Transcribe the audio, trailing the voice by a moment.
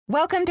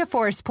Welcome to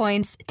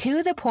ForcePoint's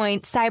To The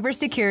Point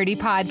Cybersecurity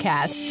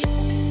Podcast.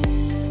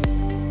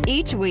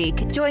 Each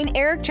week, join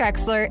Eric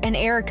Trexler and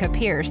Erica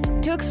Pierce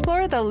to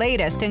explore the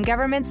latest in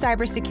government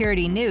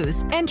cybersecurity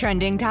news and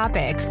trending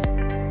topics.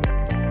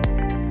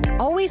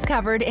 Always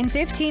covered in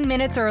 15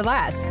 minutes or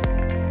less.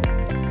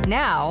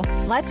 Now,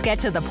 let's get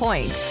to the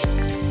point.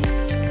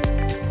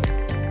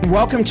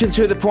 Welcome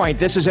to The Point.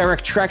 This is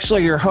Eric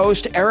Trexler, your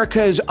host.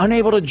 Erica is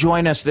unable to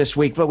join us this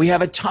week, but we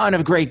have a ton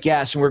of great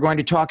guests, and we're going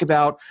to talk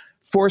about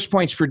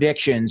ForcePoint's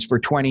predictions for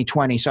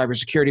 2020,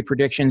 cybersecurity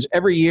predictions.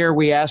 Every year,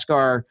 we ask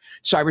our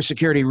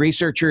cybersecurity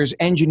researchers,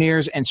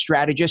 engineers, and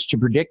strategists to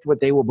predict what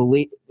they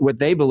believe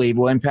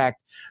will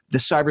impact the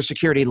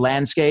cybersecurity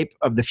landscape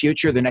of the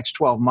future, the next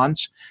 12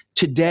 months.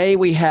 Today,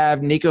 we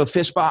have Nico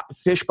Fischbach,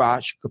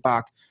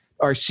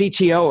 our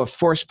CTO of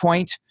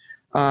ForcePoint,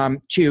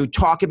 to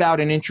talk about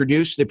and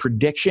introduce the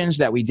predictions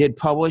that we did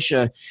publish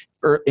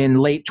in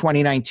late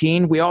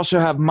 2019. We also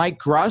have Mike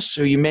Gruss,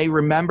 who you may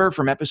remember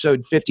from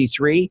episode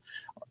 53.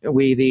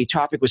 The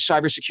topic was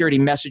cybersecurity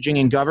messaging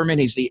in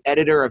government. He's the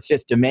editor of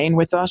Fifth Domain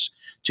with us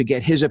to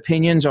get his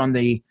opinions on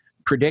the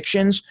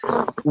predictions.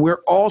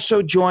 We're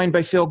also joined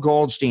by Phil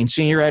Goldstein,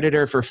 senior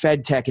editor for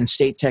FedTech and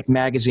State Tech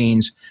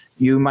magazines.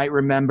 You might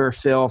remember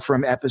Phil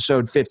from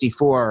episode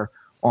 54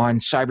 on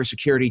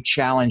cybersecurity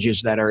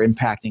challenges that are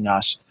impacting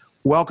us.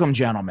 Welcome,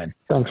 gentlemen.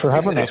 Thanks for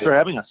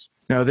having us.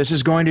 No, this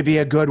is going to be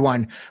a good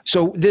one.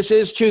 So this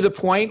is To The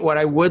Point. What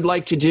I would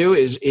like to do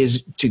is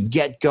to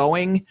get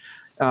going.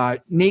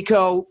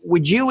 Nico,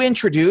 would you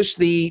introduce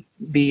the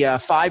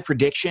 5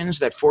 predictions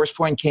that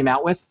ForcePoint came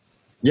out with?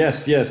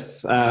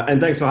 Yes.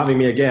 And thanks for having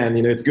me again.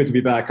 It's good to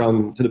be back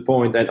on To The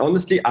Point. And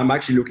honestly, I'm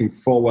actually looking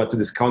forward to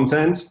this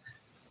content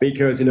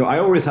because, I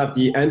always have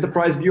the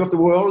enterprise view of the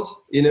world,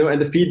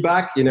 and the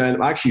feedback, and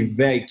I'm actually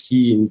very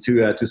keen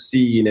to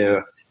see,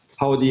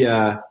 how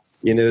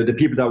the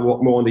people that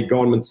work more on the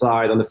government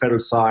side, on the federal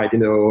side,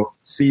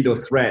 see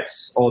those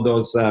threats or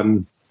those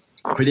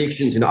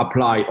predictions,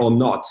 apply or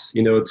not,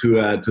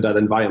 to that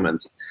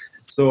environment.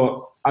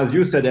 So as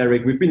you said,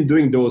 Eric, we've been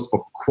doing those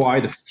for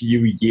quite a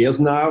few years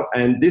now.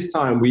 And this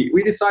time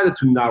we decided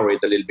to narrow it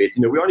a little bit.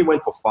 We only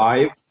went for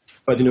 5,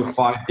 but,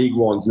 5 big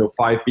ones,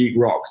 5 big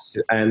rocks.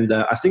 And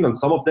I think on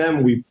some of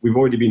them, we've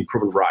already been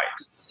proven right.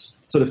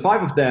 So the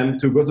 5 of them,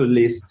 to go through the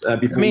list.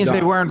 It means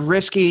they weren't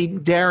risky,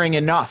 daring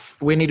enough.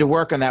 We need to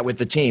work on that with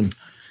the team.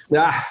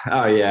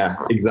 Yeah,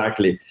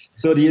 exactly.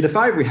 So the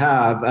 5 we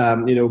have,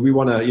 we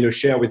want to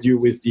share with you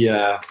with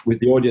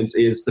the audience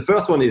is the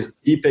first one is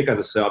deepfake as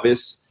a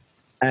service,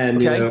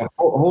 and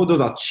how those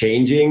are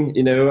changing.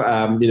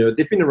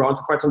 They've been around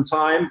for quite some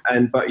time,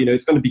 but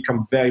it's going to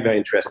become very, very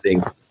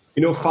interesting.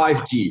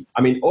 5G.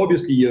 I mean,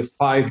 obviously,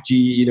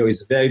 5G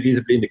is very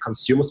visible in the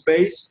consumer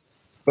space.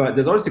 But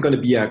there's also going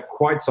to be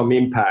quite some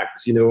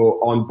impact,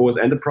 on both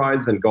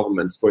enterprise and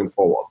governments going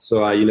forward. So,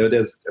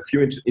 there's a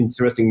few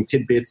interesting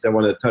tidbits I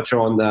want to touch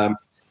on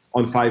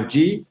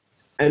 5G,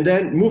 and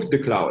then move to the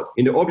cloud.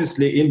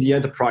 Obviously in the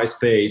enterprise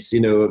space,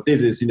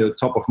 this is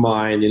top of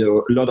mind.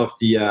 A lot of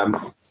the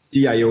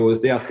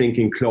CIOs, they are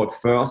thinking cloud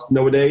first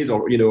nowadays,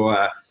 or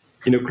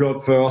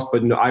cloud first,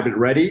 but hybrid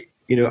ready.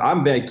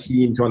 I'm very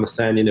keen to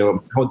understand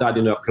how that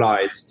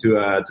applies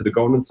to the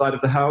government side of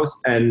the house,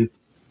 and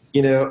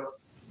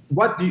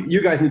what do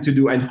you guys need to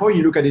do, and how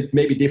you look at it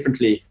maybe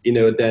differently,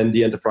 than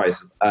the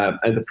enterprise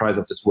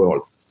of this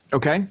world.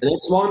 Okay. The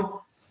next one,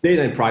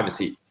 data and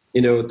privacy.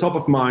 Top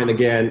of mind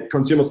again,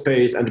 consumer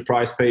space,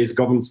 enterprise space,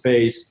 government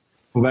space,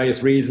 for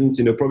various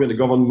reasons. Probably on the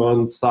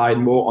government side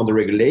more on the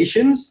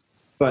regulations,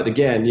 but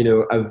again,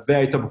 a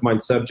very top of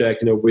mind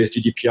subject. With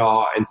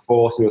GDPR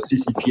enforced,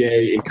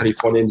 CCPA in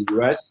California and the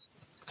US.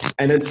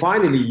 And then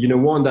finally,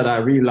 one that I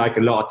really like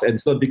a lot, and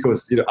it's not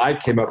because I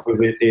came up with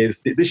it,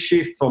 is this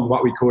shift from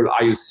what we call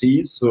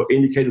IOCs, so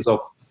indicators of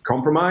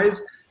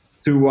compromise,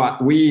 to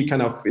what we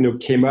kind of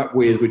came up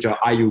with, which are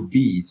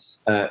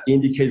IOBs,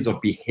 indicators of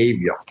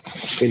behavior.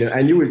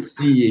 And you will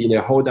see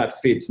how that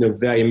fits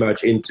very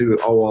much into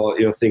our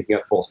thinking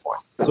at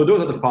ForcePoint. So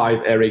those are the 5,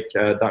 Eric,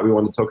 that we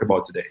want to talk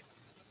about today.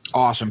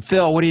 Awesome,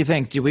 Phil. What do you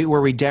think?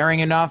 Were we daring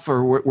enough,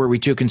 or were we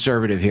too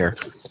conservative here?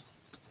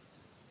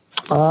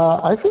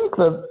 I think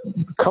that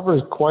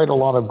covers quite a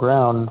lot of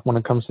ground when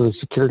it comes to the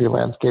security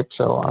landscape,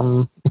 so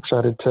I'm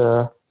excited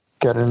to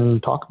get in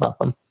and talk about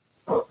them.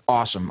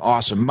 Awesome.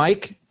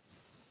 Mike,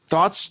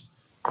 thoughts?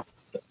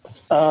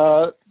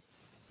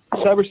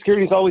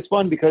 Cybersecurity is always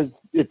fun because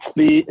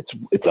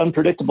it's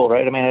unpredictable,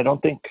 right? I mean, I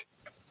don't think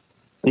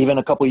even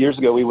a couple of years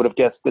ago we would have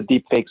guessed that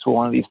deepfakes were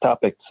one of these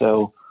topics.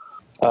 So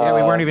we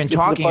weren't even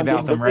talking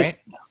about them, right?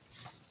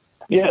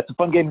 Yeah, it's a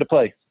fun game to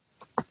play.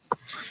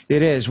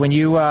 It is. When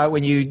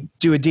you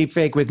do a deep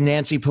fake with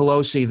Nancy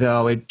Pelosi,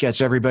 though, it gets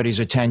everybody's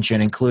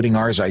attention, including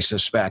ours, I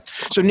suspect.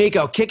 So,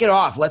 Nico, kick it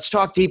off. Let's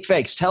talk deep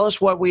fakes. Tell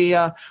us what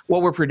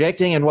we're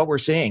predicting and what we're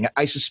seeing.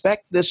 I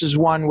suspect this is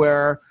one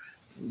where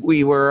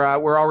we're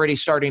already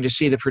starting to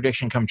see the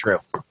prediction come true.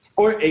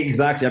 Or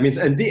exactly. I mean,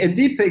 and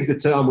deep fake is a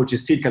term which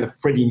is still kind of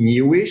pretty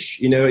newish.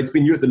 It's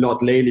been used a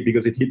lot lately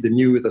because it hit the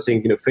news. I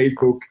think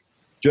Facebook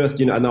just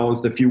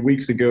announced a few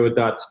weeks ago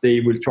that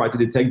they will try to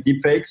detect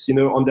deepfakes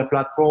on their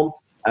platform.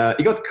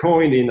 It got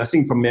coined in, I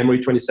think, from memory,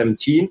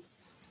 2017.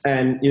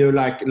 And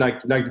like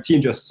the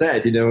team just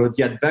said,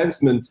 the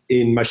advancements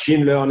in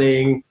machine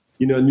learning,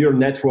 neural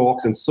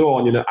networks and so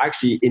on,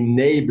 actually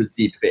enable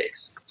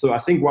deepfakes. So I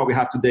think what we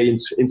have today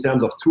in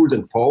terms of tools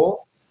and power,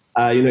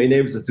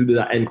 enables us to do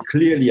that. And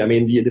clearly, I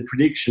mean, the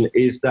prediction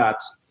is that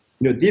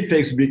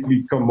deepfakes will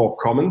become more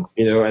common,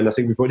 and I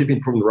think we've already been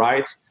proven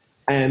right.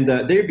 And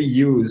they'll be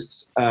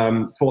used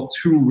for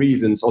two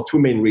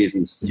main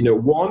reasons.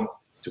 One,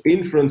 to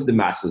influence the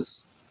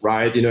masses,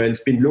 right? And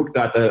it's been looked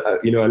at, a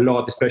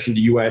lot, especially in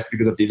the US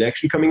because of the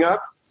election coming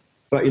up.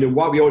 But,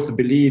 what we also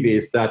believe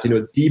is that,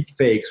 deep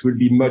fakes will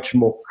be much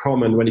more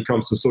common when it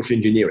comes to social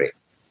engineering.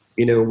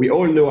 We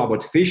all know about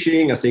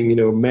phishing. I think,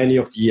 many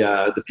of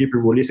the people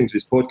who are listening to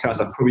this podcast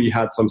have probably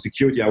had some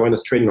security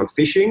awareness training on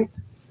phishing.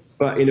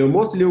 But,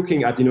 mostly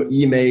looking at,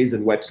 emails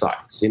and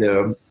websites,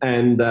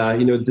 and,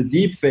 the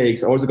deep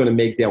fakes are also going to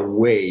make their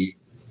way,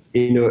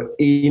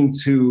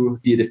 into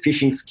the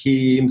phishing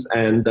schemes.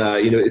 And,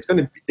 they're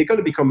going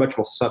to become much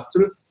more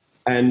subtle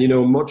and,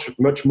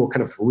 much more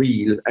kind of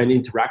real and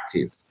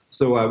interactive.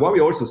 So what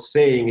we're also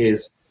saying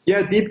is,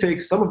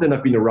 deepfakes, some of them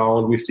have been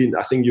around. We've seen,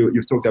 I think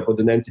you've talked about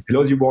the Nancy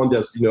Pelosi one.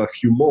 There's, a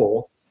few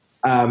more.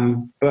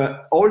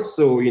 But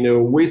also,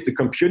 with the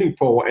computing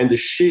power and the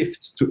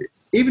shift to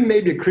even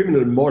maybe a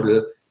criminal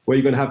model where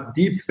you're going to have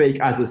deepfake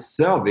as a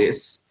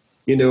service,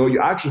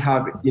 you actually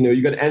have,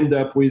 you're going to end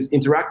up with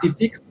interactive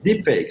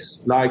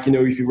deepfakes. Like,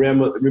 if you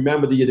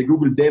remember the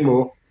Google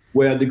demo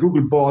where the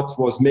Google bot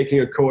was making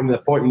a call and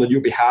appointment on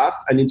your behalf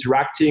and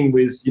interacting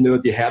with,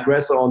 the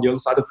hairdresser on the other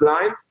side of the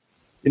line.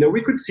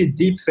 We could see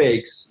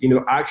deepfakes,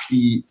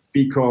 actually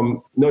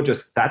become not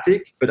just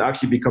static, but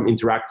actually become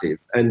interactive.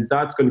 And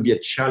that's going to be a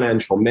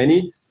challenge for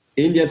many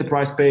in the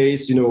enterprise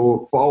space,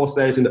 for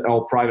ourselves in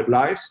our private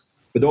lives,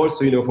 but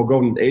also, for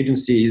government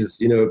agencies,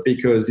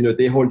 because,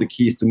 they hold the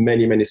keys to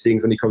many, many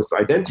things when it comes to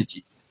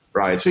identity.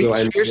 Right. So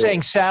you're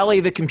saying Sally,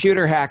 the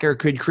computer hacker,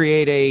 could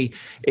create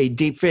a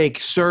deepfake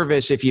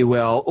service, if you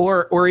will,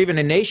 or even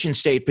a nation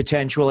state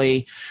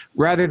potentially,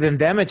 rather than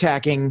them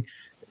attacking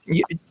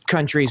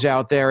countries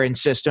out there in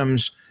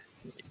systems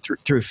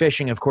through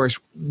phishing, of course.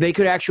 They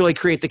could actually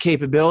create the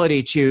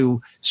capability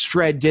to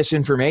spread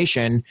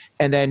disinformation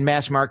and then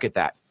mass market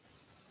that.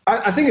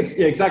 I think it's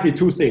exactly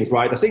two things,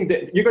 right? I think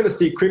that you're going to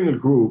see criminal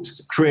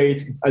groups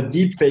create a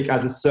deepfake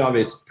as a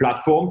service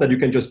platform that you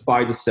can just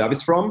buy the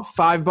service from.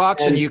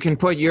 $5 and you can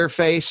put your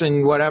face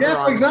and whatever.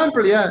 Yeah, for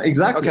example. Yeah,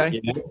 exactly.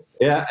 Okay.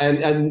 Yeah,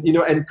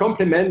 and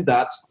complement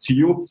that to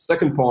your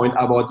second point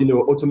about,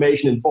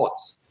 automation and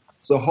bots.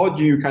 So how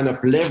do you kind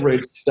of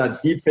leverage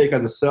that deepfake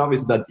as a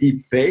service, that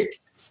deepfake,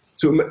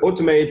 to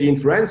automate the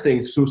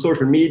influencing through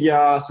social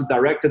media, through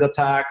directed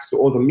attacks,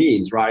 through other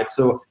means, right?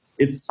 So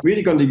it's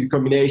really going to be a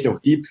combination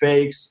of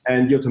deepfakes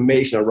and the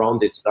automation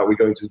around it that we're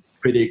going to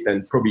predict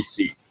and probably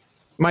see.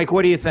 Mike,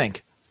 what do you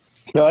think?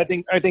 No, I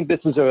think this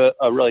is a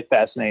really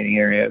fascinating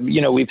area.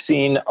 We've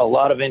seen a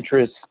lot of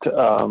interest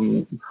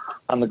on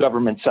the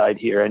government side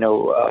here. I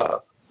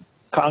know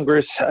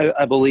Congress,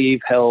 I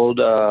believe, held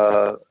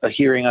a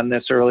hearing on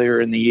this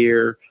earlier in the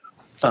year.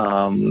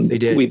 They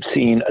did. We've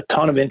seen a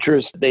ton of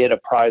interest. They had a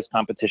prize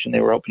competition. They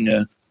were hoping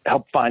to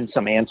help find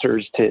some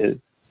answers to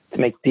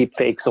make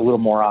deepfakes a little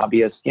more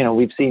obvious.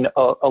 We've seen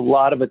a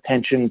lot of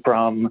attention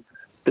from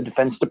the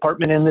Defense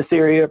Department in this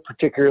area,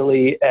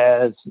 particularly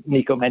as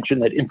Nico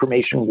mentioned that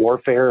information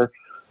warfare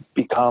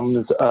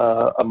becomes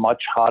a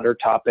much hotter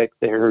topic.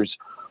 There's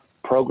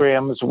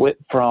programs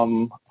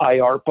from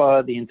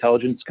IARPA, the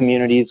intelligence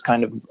community's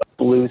kind of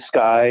blue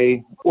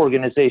sky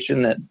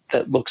organization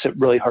that looks at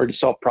really hard to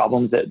solve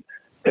problems,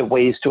 at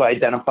ways to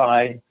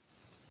identify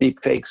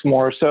deepfakes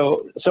more.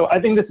 So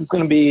I think this is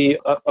going to be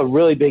a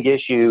really big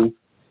issue.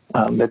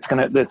 That's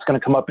gonna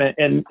come up,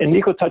 and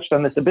Nico touched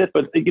on this a bit,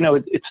 but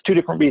it's two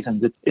different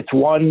reasons. It's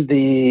one,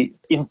 the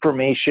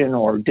information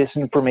or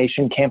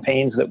disinformation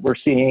campaigns that we're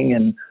seeing,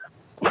 and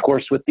of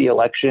course with the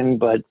election,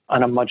 but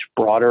on a much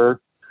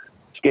broader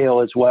scale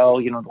as well.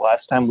 The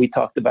last time we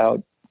talked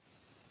about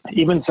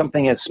even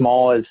something as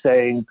small as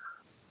saying,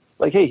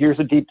 like, hey, here's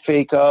a deep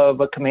fake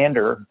of a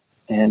commander,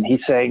 and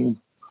he's saying,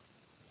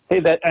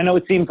 hey, I know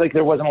it seems like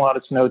there wasn't a lot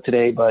of snow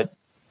today, but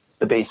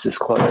the base is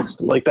closed.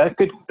 Like that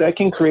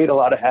can create a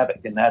lot of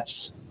havoc, and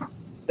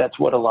that's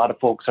what a lot of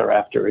folks are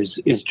after is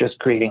just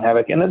creating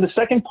havoc. And then the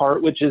second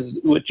part, which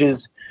is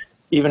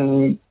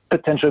even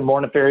potentially more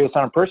nefarious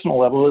on a personal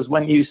level, is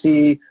when you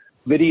see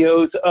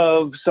videos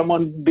of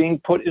someone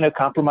being put in a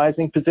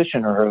compromising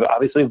position, or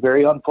obviously a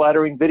very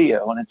unflattering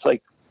video, and it's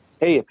like,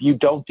 hey, if you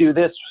don't do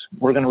this,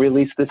 we're going to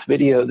release this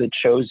video that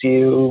shows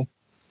you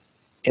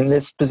in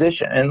this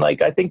position. And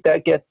like, I think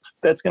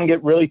that's going to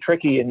get really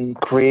tricky and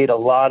create a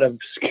lot of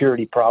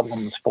security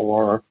problems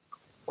for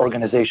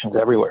organizations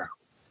everywhere.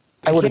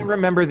 I can't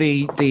remember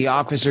the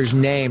officer's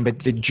name, but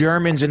the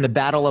Germans in the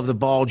Battle of the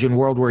Bulge in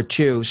World War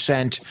II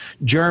sent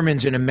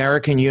Germans in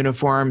American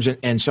uniforms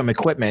and some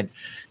equipment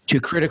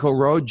to critical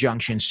road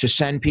junctions to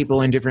send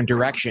people in different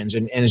directions.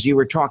 And as you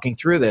were talking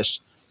through this,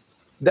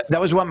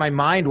 That was what my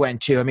mind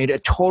went to. I mean, a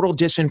total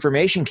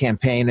disinformation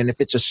campaign, and if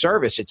it's a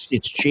service,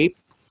 it's cheap,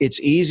 it's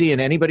easy,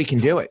 and anybody can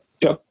do it.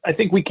 Yep. I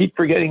think we keep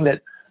forgetting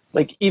that,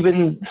 like,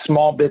 even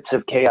small bits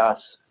of chaos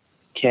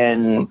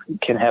can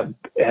have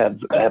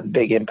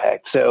big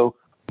impact. So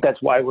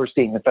that's why we're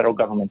seeing the federal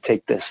government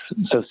take this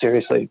so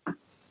seriously.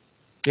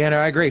 Yeah, no,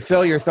 I agree.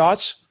 Phil, your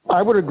thoughts?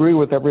 I would agree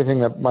with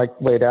everything that Mike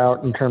laid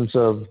out in terms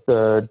of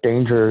the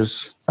dangers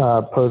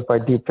posed by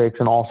deepfakes,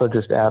 and also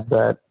just add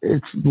that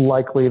it's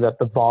likely that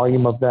the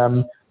volume of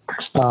them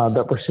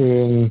that we're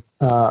seeing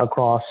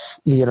across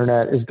the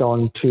internet is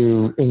going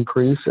to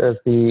increase as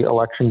the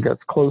election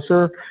gets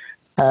closer.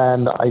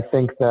 And I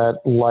think that,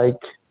 like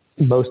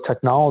most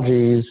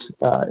technologies,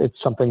 it's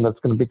something that's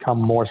going to become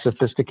more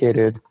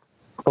sophisticated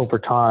over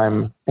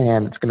time,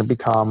 and it's going to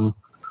become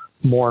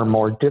more and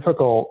more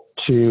difficult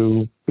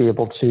to be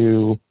able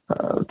to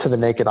the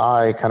naked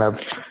eye, kind of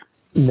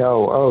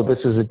know, oh, this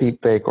is a deep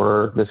fake,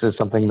 or this is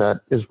something that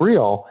is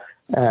real.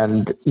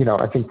 And,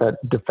 I think that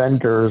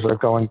defenders are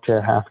going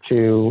to have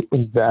to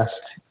invest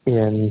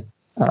in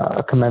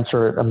a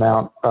commensurate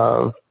amount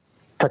of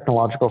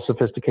technological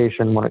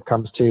sophistication when it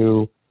comes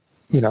to,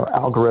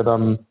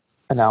 algorithm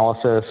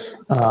analysis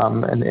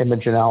and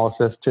image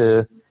analysis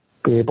to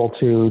be able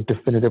to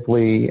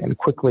definitively and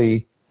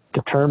quickly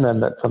determine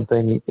that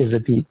something is a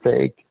deep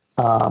fake.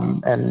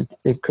 And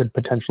it could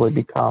potentially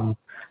become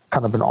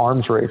kind of an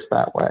arms race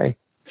that way.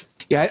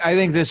 Yeah, I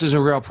think this is a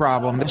real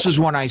problem. This is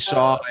one I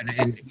saw,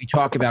 and we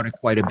talk about it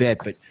quite a bit.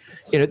 But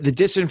the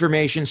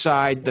disinformation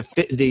side,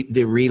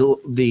 the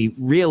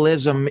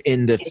realism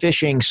in the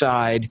phishing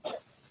side.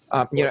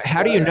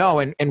 How do you know?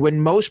 And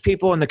when most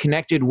people in the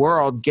connected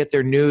world get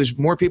their news,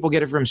 more people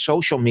get it from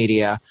social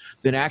media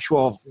than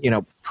actual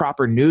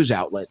proper news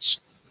outlets.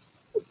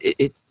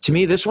 To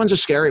me, this one's a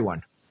scary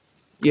one.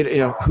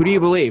 Who do you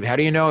believe? How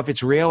do you know if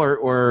it's real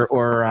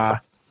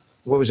or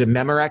what was it?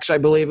 Memorex, I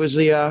believe, was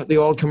the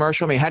old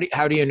commercial. I mean,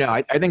 how do you know?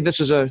 I think this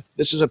is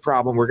a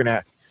problem we're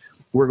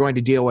going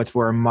to deal with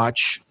for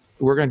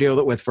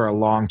a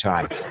long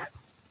time.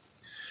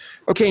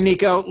 Okay,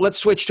 Nico, let's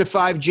switch to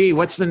 5G.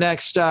 What's the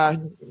next?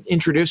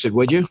 Introduce it,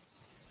 would you?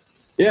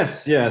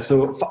 Yes, yeah.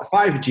 So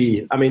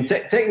 5G. I mean,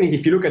 technically,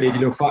 if you look at it,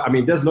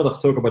 there's a lot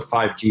of talk about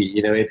 5G.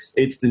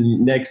 It's the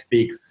next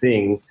big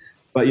thing.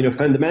 But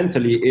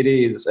fundamentally, it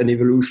is an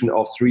evolution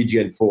of 3G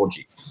and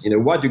 4G.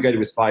 What you get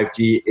with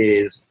 5G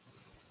is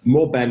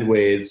more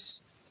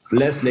bandwidth,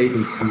 less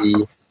latency.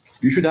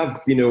 You should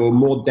have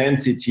more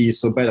density,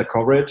 so better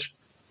coverage.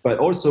 But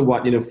also,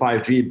 what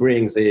 5G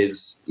brings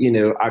is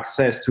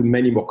access to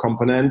many more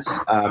components.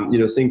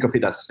 Think of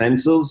it as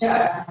sensors.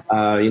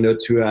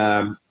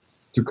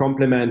 To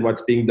complement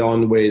what's being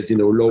done with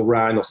low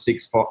RAN or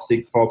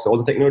Sigfox, all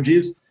the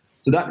technologies.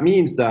 So that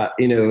means that,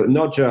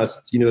 not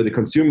just, the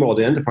consumer or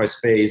the enterprise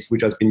space,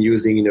 which has been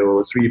using,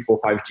 3, 4,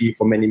 5G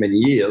for many, many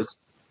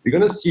years, we're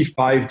going to see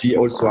 5G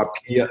also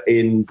appear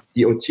in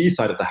the OT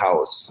side of the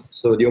house.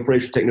 So the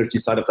operation technology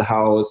side of the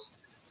house.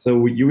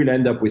 So you will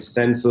end up with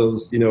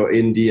sensors,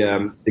 in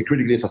the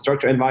critical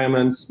infrastructure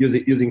environments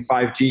using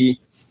 5G.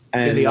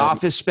 And in the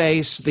office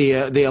space,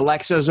 the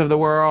Alexas of the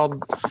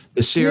world,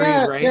 the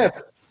Siris, right?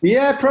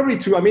 Yeah, probably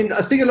true. I mean,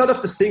 I think a lot of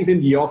the things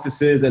in the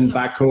offices and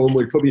back home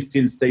will probably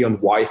still stay on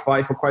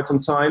Wi-Fi for quite some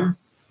time.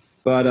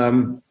 But,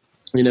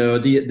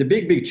 the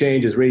big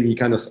change is really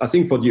kind of, I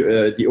think, for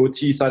the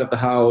OT side of the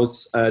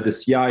house, the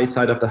CI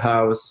side of the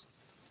house.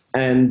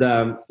 And,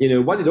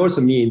 what it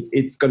also means,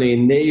 it's going to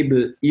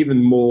enable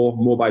even more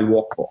mobile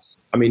workforce.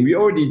 I mean, we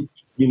already,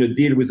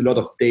 deal with a lot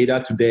of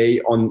data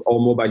today on our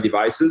mobile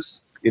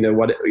devices,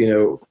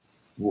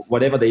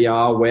 whatever they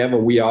are, wherever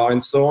we are,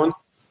 and so on.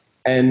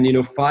 And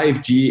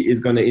 5G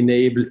is going to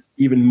enable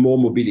even more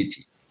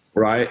mobility,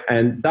 right?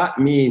 And that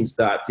means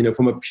that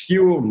from a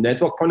pure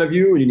network point of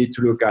view, you need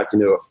to look at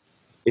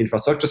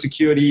infrastructure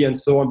security and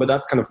so on. But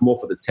that's kind of more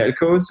for the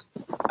telcos.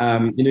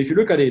 If you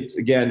look at it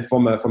again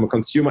from a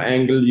consumer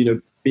angle,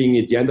 being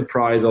it the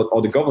enterprise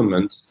or the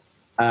government,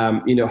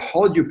 how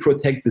do you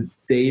protect the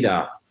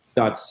data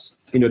that's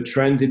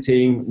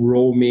transiting,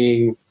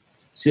 roaming,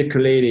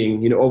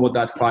 circulating over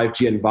that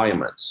 5G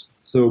environment?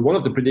 So one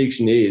of the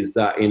prediction is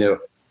that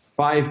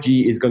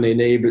 5G is going to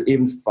enable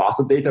even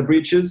faster data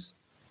breaches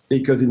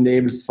because it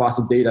enables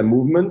faster data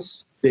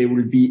movements. There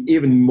will be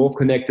even more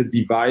connected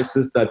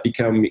devices that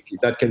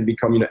can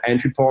become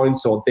entry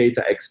points or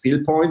data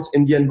exfil points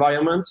in the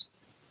environment.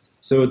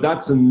 So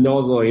that's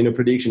another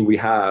prediction we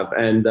have,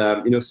 and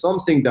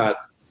something that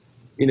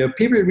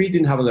people really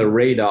didn't have on their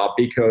radar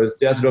because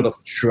there's a lot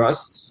of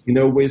trust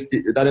with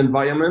that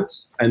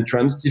environment and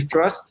transitive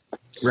trust.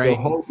 Right.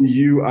 So how do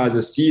you, as a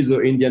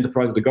CISO in the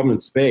enterprise or the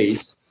government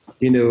space,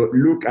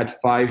 look at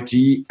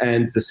 5G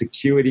and the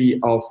security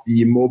of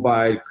the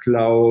mobile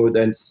cloud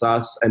and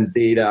SaaS and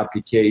data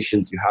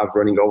applications you have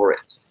running over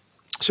it?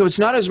 So it's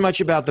not as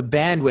much about the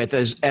bandwidth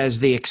as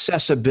the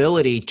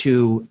accessibility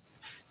to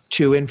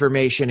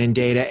information and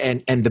data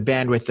and the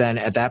bandwidth then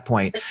at that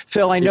point.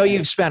 Phil, I know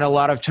you've spent a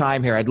lot of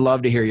time here. I'd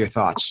love to hear your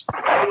thoughts.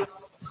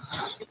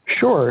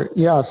 Sure.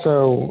 Yeah.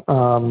 So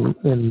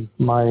in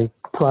my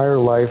prior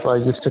life, I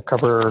used to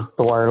cover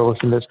the wireless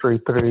industry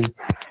pretty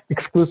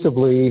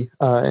exclusively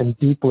and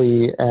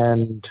deeply.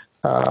 And,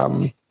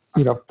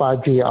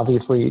 5G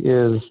obviously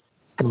is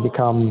going to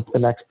become the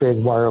next big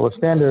wireless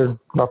standard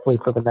roughly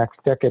for the next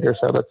decade or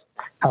so. That's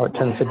how it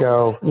tends to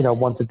go.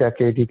 Once a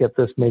decade, you get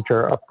this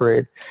major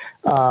upgrade.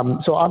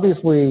 So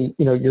obviously,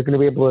 you're going to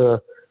be able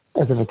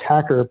to, as an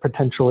attacker,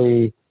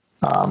 potentially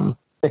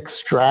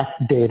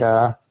extract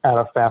data at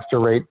a faster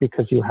rate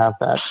because you have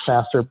that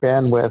faster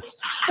bandwidth.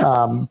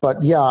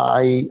 But yeah,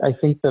 I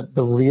think that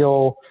the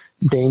real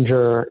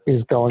danger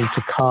is going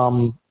to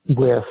come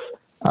with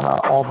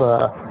all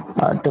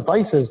the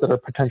devices that are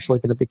potentially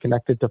going to be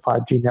connected to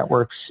 5G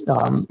networks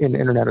in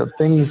Internet of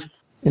Things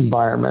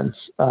environments.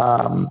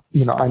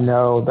 I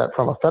know that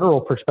from a federal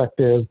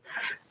perspective,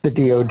 the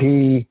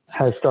DoD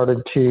has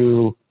started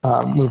to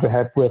move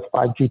ahead with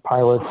 5G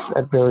pilots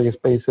at various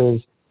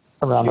bases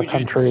around the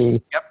country.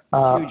 Interest.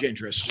 Yep, huge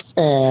interest.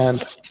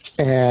 And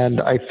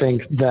I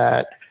think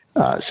that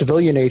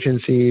civilian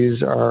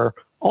agencies are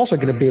also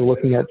going to be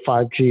looking at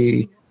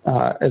 5G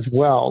as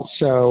well.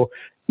 So,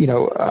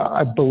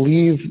 I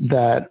believe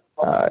that,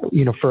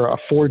 for a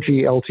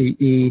 4G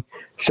LTE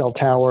cell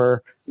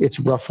tower, it's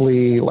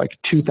roughly like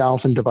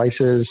 2,000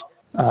 devices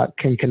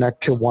can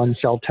connect to one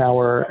cell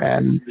tower.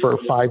 And for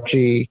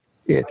 5G,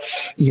 it's,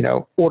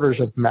 orders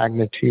of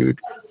magnitude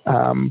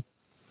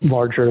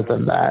larger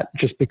than that,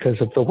 just because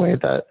of the way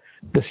that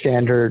the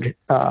standard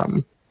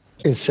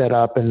is set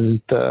up and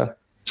the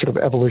sort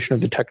of evolution of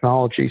the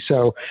technology.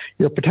 So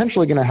you're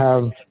potentially going to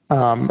have,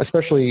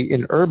 especially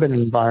in urban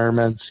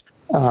environments,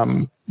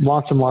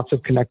 lots and lots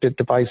of connected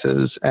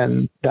devices,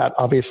 and that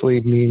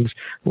obviously means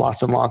lots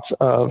and lots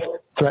of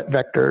threat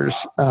vectors.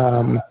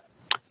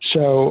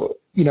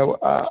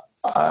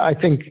 I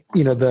think,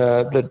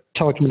 the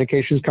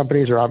telecommunications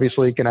companies are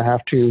obviously going to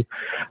have to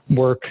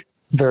work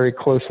very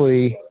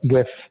closely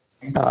with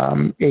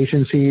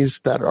agencies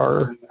that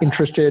are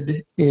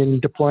interested in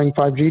deploying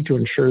 5G to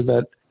ensure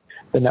that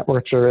the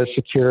networks are as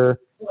secure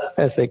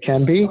as they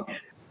can be.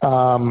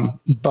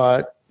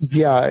 But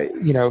yeah,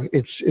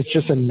 it's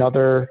just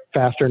another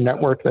faster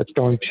network that's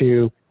going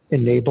to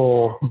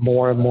enable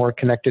more and more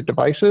connected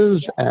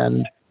devices.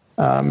 And,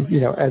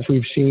 as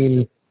we've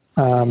seen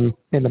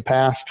in the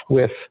past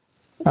with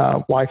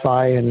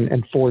Wi-Fi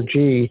and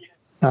 4G,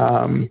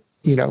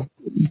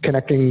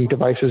 connecting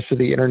devices to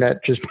the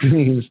internet just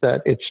means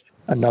that it's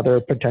another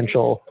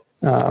potential,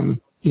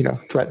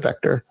 threat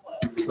vector.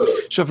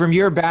 So from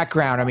your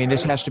background,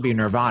 this has to be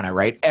nirvana,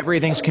 right?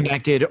 Everything's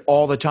connected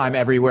all the time,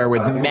 everywhere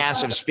with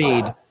massive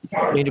speed.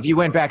 If you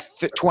went back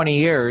 20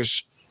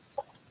 years,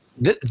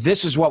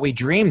 this is what we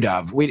dreamed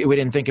of. We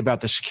didn't think about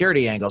the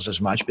security angles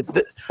as much,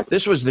 but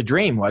this was the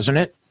dream, wasn't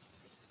it?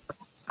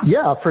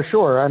 Yeah, for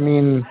sure.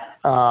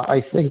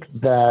 I think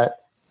that,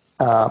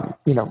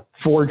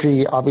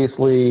 4G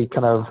obviously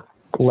kind of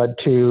led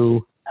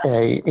to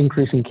a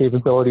increase in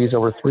capabilities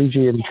over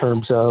 3G in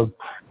terms of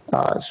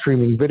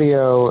streaming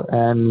video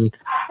and,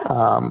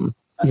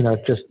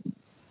 just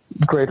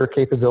greater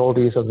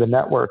capabilities of the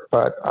network.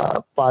 But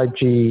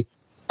 5G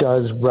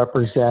does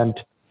represent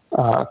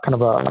kind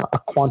of a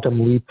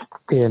quantum leap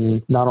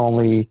in not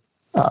only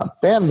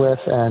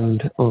bandwidth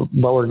and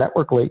lower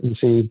network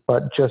latency,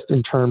 but just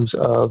in terms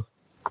of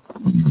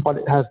what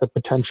it has the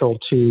potential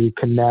to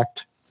connect,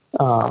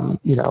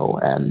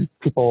 and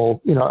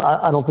people,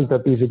 I don't think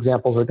that these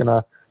examples are going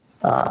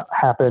to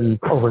happen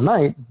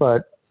overnight,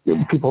 but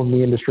people in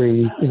the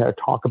industry,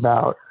 talk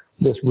about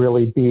this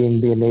really being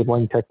the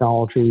enabling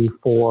technology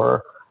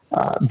for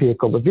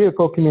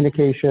vehicle-to-vehicle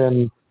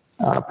communication,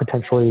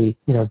 potentially,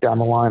 down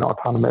the line,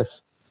 autonomous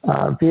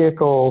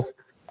vehicles.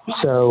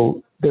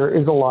 So there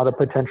is a lot of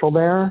potential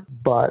there,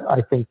 but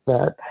I think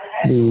that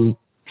the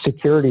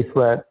security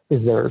threat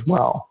is there as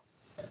well.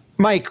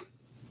 Mike,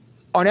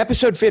 on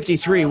episode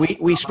 53,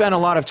 we spent a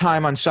lot of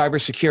time on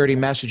cybersecurity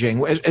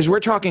messaging. As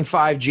we're talking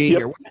 5G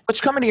here,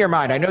 what's coming to your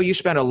mind? I know you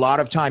spend a lot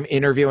of time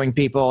interviewing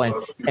people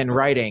and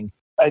writing.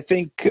 I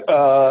think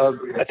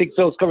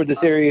Phil's covered this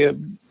area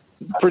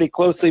pretty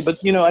closely, but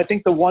I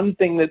think the one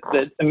thing that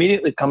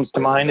immediately comes to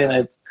mind,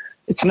 and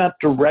it's not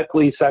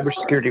directly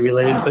cybersecurity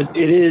related, but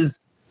it is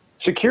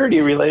security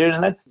related,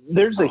 and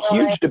there's a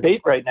huge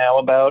debate right now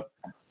about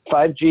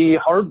 5G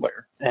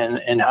hardware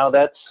and how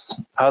that's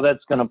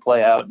going to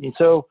play out. And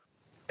so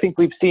I think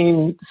we've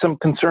seen some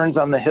concerns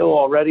on the Hill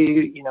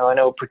already. I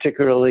know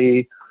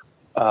particularly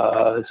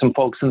some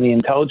folks in the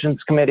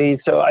Intelligence Committee.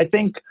 So I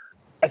think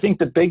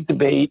the big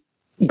debate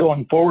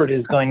going forward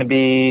is going to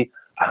be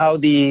how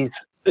these,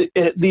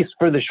 at least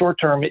for the short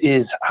term,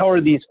 is how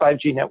are these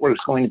 5G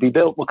networks going to be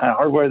built? What kind of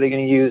hardware are they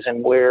going to use,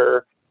 and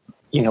where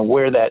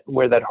that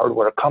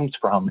hardware comes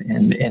from?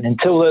 And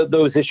until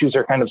those issues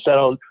are kind of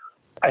settled,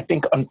 I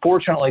think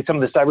unfortunately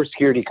some of the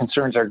cybersecurity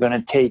concerns are going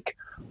to take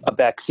a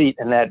back seat,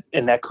 and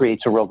that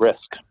creates a real risk.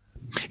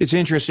 It's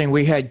interesting.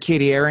 We had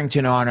Katie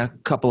Arrington on a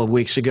couple of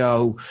weeks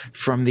ago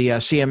from the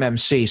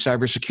CMMC,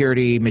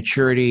 Cybersecurity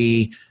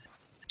Maturity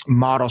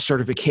Model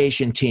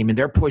Certification Team, and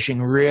they're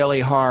pushing really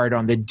hard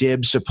on the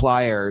DIB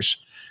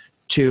suppliers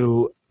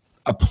to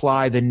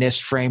apply the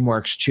NIST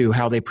frameworks to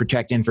how they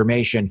protect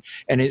information.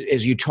 And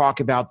as you talk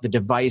about the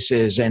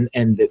devices and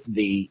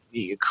the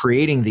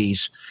creating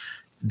these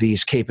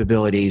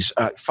capabilities,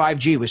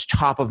 5G was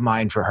top of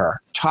mind for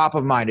her. Top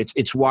of mind.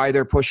 It's why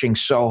they're pushing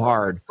so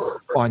hard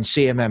on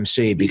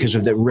CMMC, because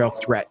of the real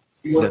threat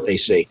that they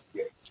see.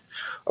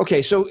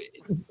 Okay, so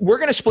we're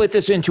going to split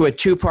this into a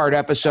 2-part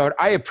episode.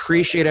 I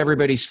appreciate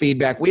everybody's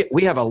feedback.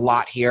 We have a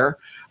lot here.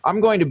 I'm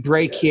going to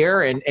break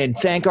here and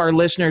thank our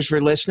listeners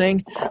for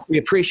listening. We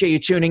appreciate you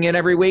tuning in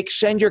every week.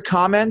 Send your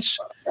comments.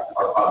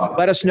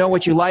 Let us know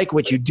what you like,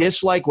 what you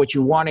dislike, what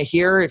you want to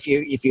hear. If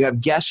you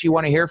have guests you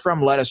want to hear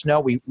from, let us know.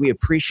 We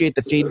appreciate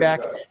the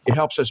feedback. It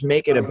helps us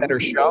make it a better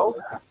show.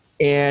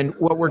 And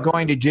what we're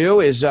going to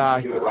do is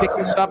pick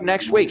this up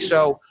next week.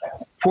 So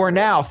for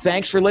now,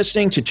 thanks for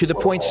listening to the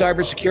Point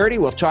Cybersecurity.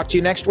 We'll talk to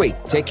you next week.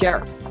 Take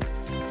care.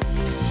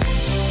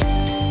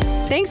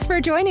 Thanks for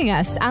joining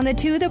us on the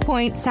To The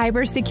Point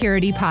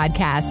Cybersecurity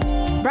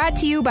Podcast, brought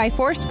to you by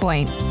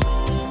ForcePoint.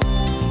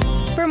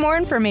 For more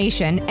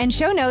information and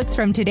show notes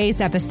from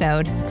today's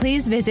episode,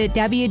 please visit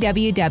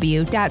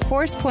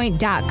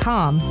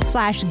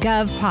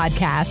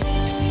www.forcepoint.com/govpodcast.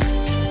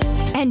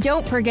 And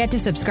don't forget to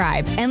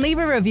subscribe and leave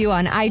a review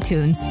on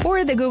iTunes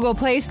or the Google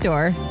Play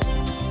Store.